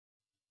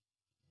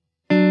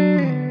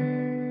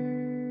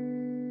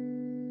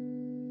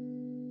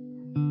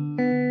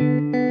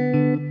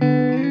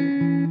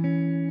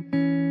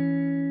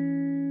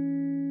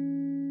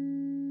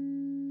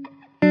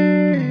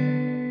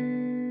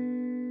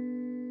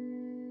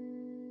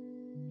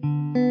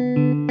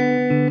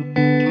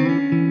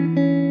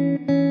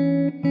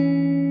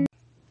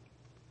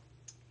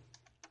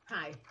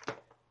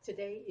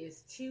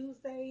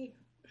Tuesday,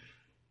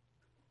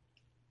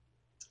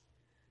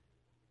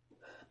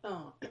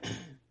 uh,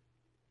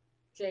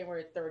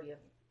 January 30th.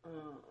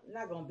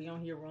 Not gonna be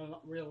on here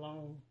real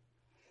long.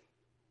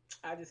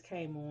 I just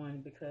came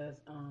on because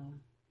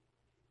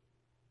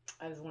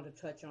I just want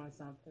to touch on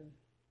something.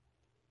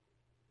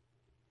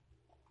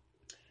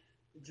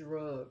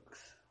 Drugs.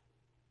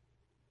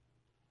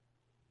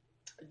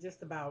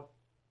 Just about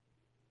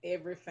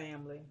every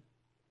family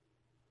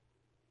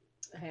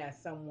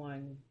has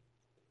someone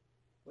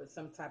with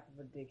some type of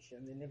addiction,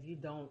 and if you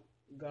don't,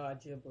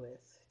 God, you're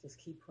blessed. Just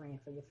keep praying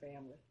for your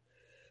family.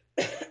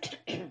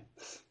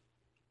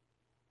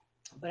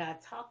 But I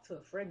talked to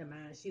a friend of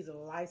mine. She's a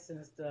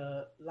licensed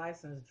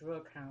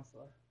drug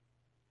counselor,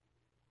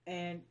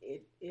 and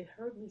it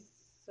hurt me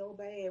so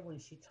bad when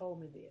she told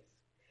me this.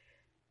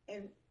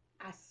 And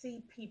I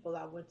see people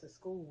I went to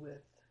school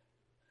with,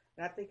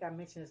 and I think I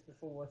mentioned this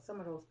before. Some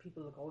of those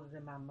people look older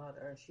than my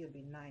mother, and she'll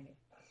be 90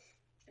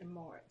 in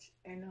March.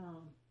 And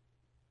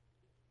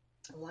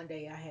one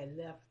day I had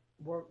left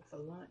work for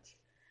lunch,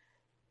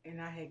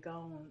 and I had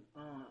gone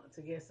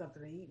to get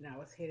something to eat, and I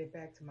was headed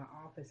back to my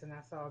office, and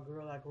I saw a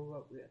girl I grew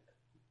up with,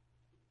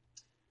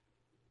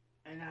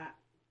 and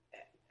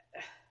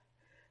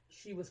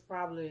she was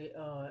probably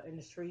in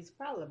the streets,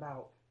 probably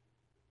about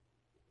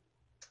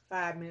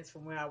 5 minutes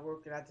from where I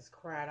worked, and I just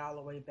cried all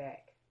the way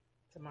back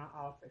to my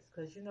office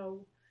because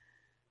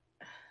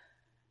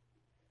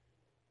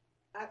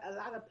a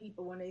lot of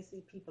people when they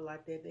see people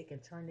like that, they can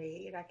turn their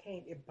head. I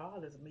can't. It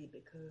bothers me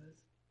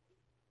because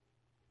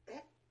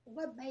that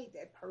what made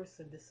that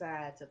person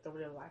decide to throw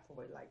their life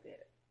away like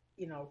that,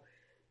 you know?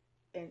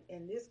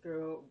 And this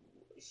girl,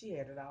 she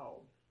had it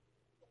all.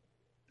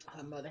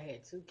 Her mother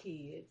had two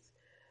kids,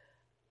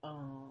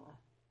 uh,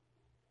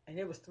 and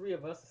there was three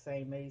of us the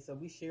same age, so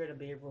we shared a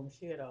bedroom.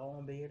 She had her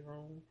own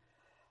bedroom.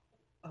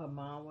 Her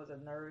mom was a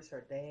nurse.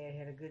 Her dad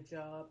had a good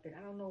job, and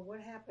I don't know what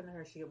happened to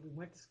her. We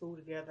went to school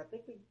together. I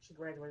think she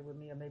graduated with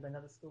me, or maybe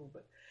another school,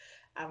 but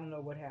I don't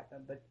know what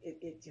happened. But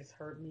it just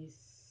hurt me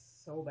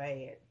so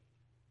bad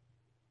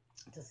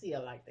to see her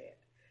like that.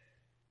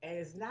 And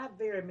it's not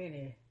very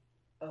many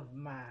of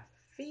my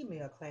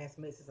female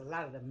classmates. It's a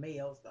lot of the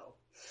males though.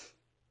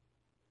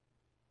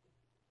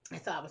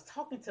 And so I was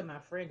talking to my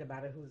friend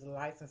about it, who's a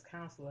licensed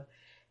counselor,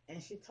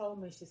 and she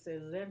told me, she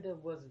said Linda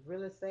was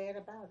really sad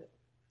about it.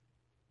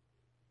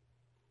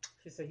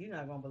 She said, "You're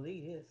not gonna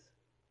believe this."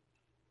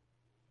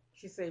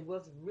 She said,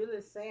 "What's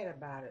really sad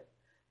about it,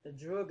 the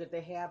drug that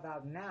they have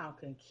out now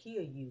can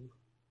kill you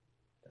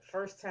the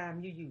first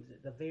time you use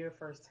it, the very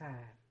first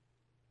time."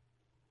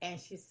 And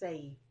she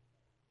said,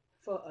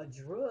 for a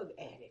drug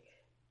addict,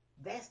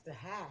 that's the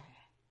high.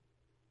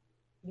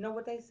 You know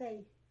what they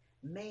say?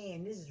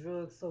 Man, this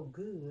drug's so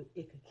good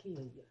it could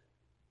kill you.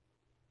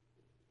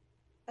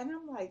 And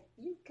I'm like,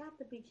 you got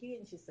to be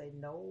kidding. She said,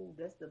 no,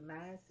 that's the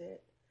mindset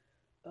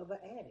of an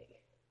addict.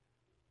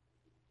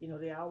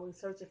 They're always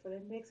searching for the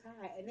next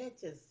high. And that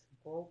just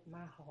broke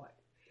my heart.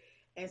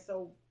 And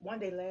so one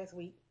day last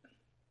week,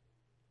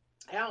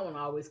 I don't want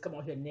to always come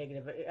on here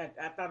negative.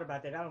 I thought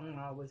about that. I don't want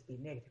to always be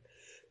negative.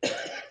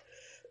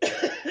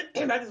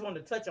 And I just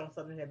wanted to touch on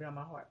something that had been on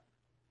my heart.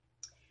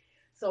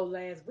 So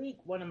last week,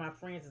 one of my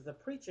friends is a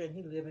preacher, and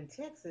he live in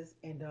Texas,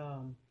 and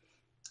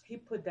he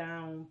put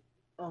down,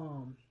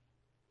 um,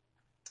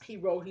 he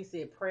wrote, he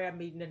said, prayer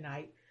meeting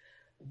tonight.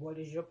 What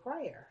is your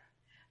prayer?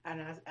 And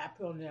I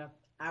put on there,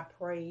 I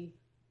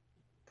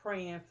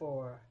praying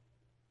for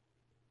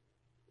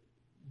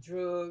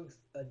drugs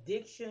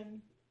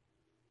addiction,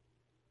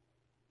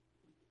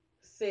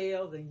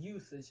 sales, and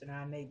usage in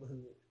our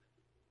neighborhood.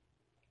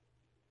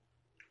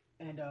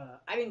 And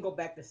I didn't go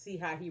back to see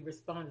how he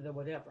responded or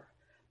whatever.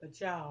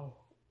 But y'all,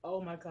 oh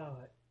my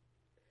God.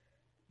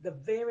 The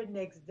very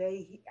next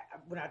day,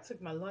 when I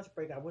took my lunch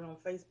break, I went on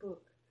Facebook.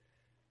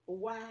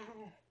 Why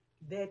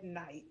that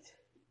night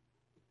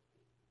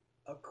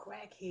a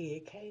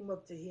crackhead came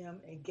up to him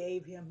and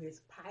gave him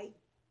his pipe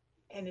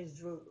and his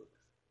drugs?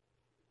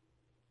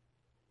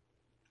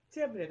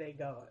 Tell me that ain't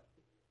God.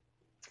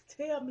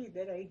 Tell me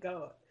that ain't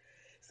God.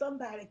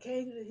 Somebody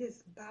came to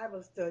his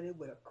Bible study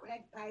with a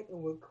crack pipe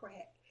and with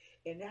crack.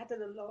 And after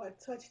the Lord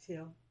touched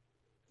him,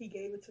 he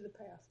gave it to the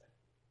pastor.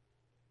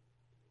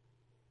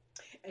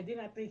 And then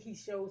I think he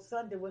showed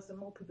Sunday where some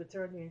more people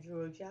turned in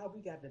drugs. Y'all,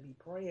 we got to be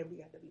praying. We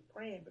got to be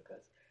praying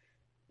because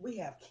we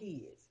have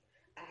kids.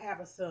 I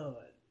have a son.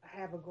 I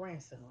have a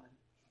grandson.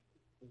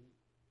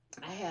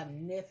 I have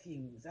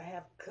nephews. I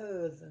have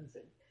cousins.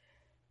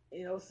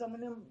 And, some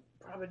of them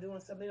probably doing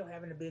something they don't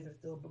have any business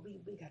doing. But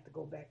we got to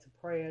go back to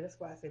prayer. That's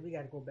why I say we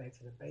got to go back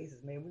to the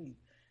basics, man. We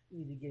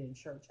need to get in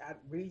church. I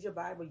read your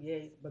Bible,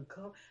 yes, but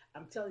come,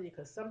 I'm telling you,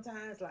 because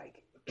sometimes,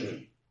 like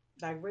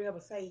Ray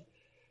would say,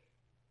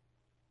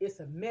 it's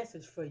a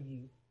message for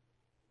you,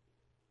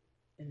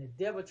 and the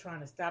devil trying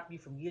to stop you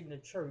from getting to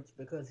church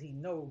because he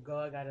know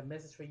God got a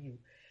message for you.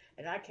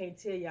 And I can't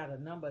tell y'all the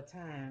number of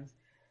times.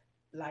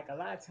 Like a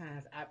lot of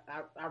times,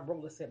 I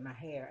roller set my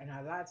hair, and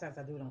a lot of times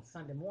I do it on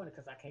Sunday morning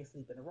because I can't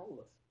sleep in the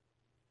rollers.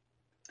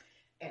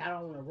 And I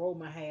don't want to roll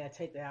my hair,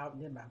 take that out,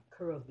 and then my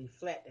curls be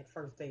flat that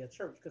first day of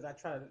church because I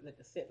try to let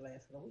the set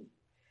last for the week.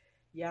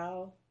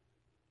 Y'all,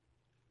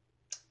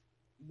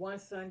 one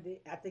Sunday,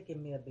 I think it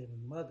may have been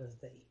Mother's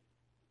Day,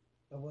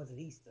 or was it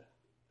Easter?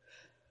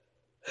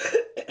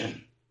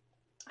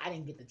 I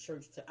didn't get to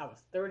church till I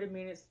was 30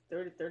 minutes,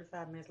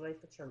 35 minutes late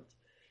for church.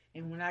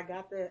 And when I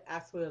got there, I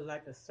swear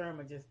like the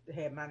sermon just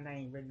had my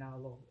name written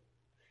all over it.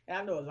 And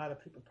I know a lot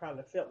of people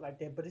probably felt like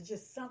that, but it's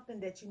just something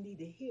that you need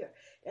to hear.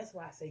 That's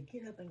why I say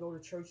get up and go to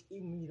church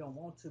even when you don't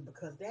want to,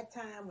 because that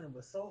time when it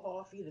was so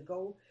hard for you to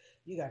go,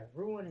 you got a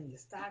ruin in your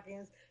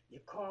stockings,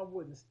 your car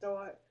wouldn't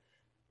start,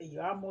 and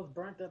you almost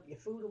burnt up your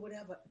food or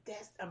whatever.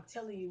 That's, I'm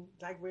telling you,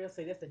 like Rail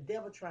said, that's the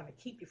devil trying to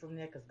keep you from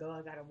there because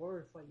God got a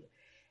word for you.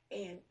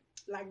 And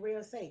like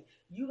Rail say,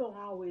 you don't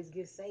always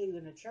get saved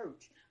in the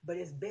church, but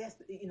it's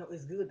best,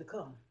 it's good to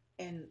come.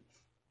 And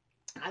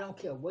I don't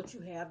care what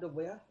you have to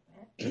wear.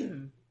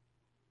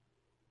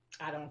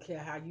 I don't care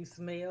how you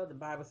smell. The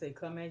Bible say,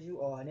 "Come as you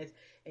are," and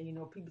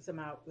people talking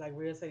about like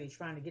Red say they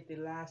trying to get their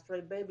life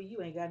straight. Baby, you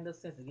ain't got enough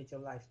sense to get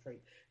your life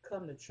straight.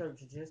 Come to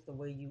church just the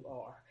way you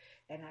are.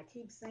 And I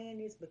keep saying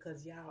this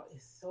because y'all,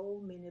 it's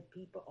so many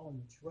people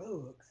on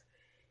drugs.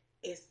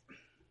 It's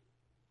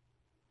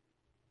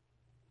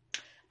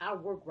I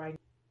work right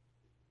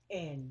now,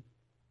 and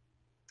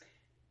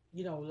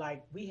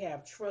like we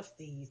have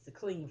trustees to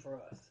clean for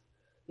us.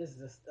 This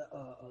is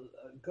a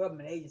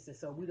government agency,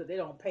 so they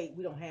don't pay.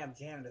 We don't have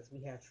janitors.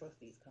 We have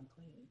trustees come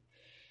clean.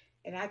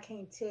 And I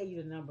can't tell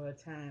you the number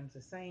of times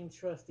the same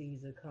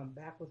trustees that come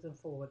backwards and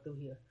forward through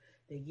here,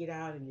 they get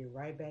out and get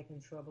right back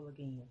in trouble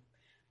again.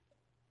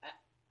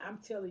 I'm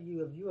telling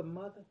you, if you're a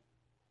mother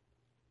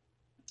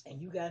and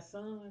you got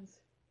sons,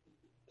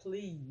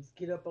 please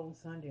get up on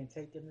Sunday and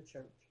take them to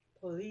church.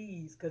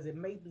 Please, because it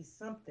may be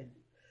something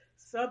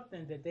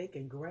that they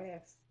can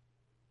grasp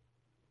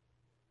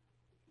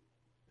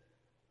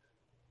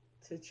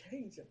to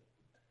change them.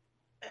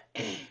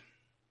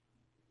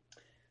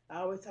 I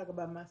always talk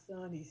about my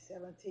son. He's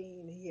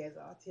 17. He has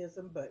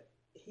autism, but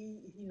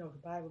he knows the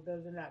Bible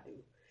better than I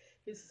do.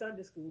 His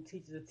Sunday school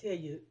teachers will tell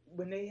you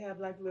when they have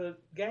like little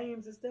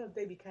games and stuff,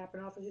 they be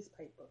copying off of his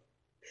paper.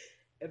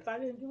 If I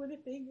didn't do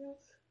anything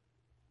else,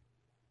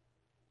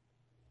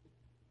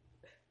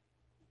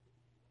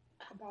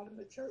 I brought him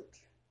to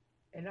church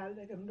and I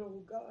let him know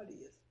who God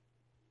is.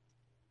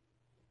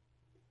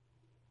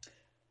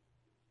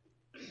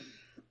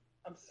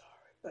 I'm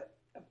sorry, but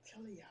I'm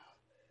telling y'all,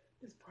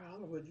 this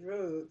problem with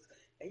drugs,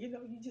 and you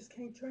just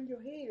can't turn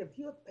your head. If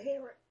you're a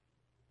parent,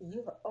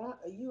 you're an aunt,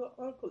 or you're an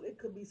uncle, it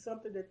could be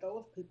something that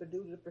those people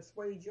do to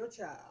persuade your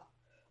child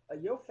or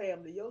your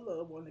family, your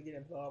loved one to get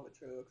involved with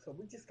drugs. So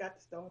we just got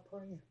to start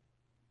praying.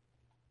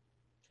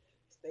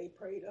 Stay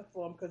prayed up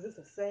for them because it's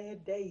a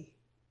sad day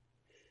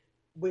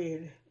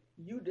when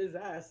you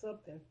desire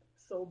something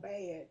so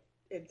bad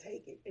and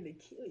take it and it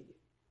kill you.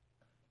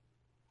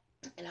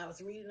 And I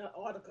was reading an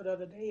article the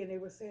other day and they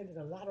were saying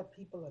that a lot of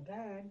people are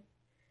dying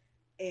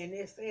and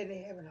they're saying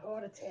they're having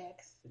heart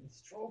attacks and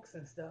strokes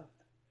and stuff.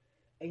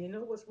 And you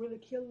know what's really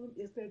killing them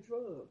is that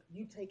drug.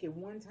 You take it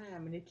one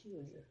time and it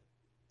kills you.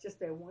 Just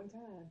that one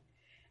time.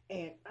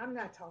 And I'm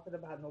not talking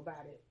about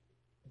nobody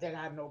that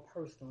I know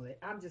personally.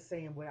 I'm just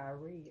saying what I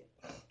read.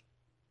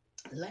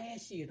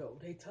 Last year though,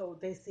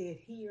 they said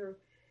here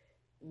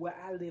where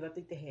I live, I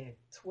think they had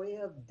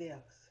 12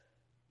 deaths,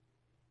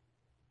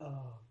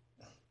 uh,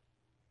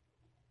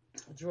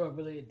 drug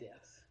related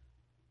deaths.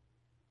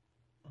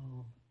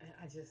 And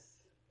I just,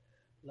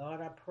 Lord,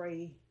 I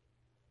pray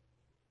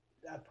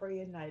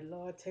at night,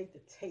 Lord, take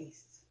the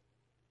taste,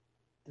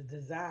 the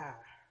desire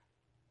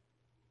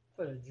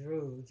for the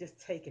drug.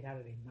 Just take it out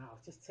of their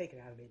mouth. Just take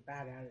it out of their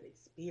body, out of their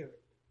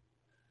spirit.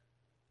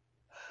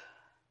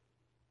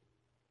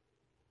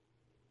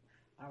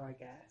 All right,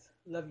 guys.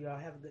 Love you all.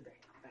 Have a good day.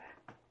 Bye.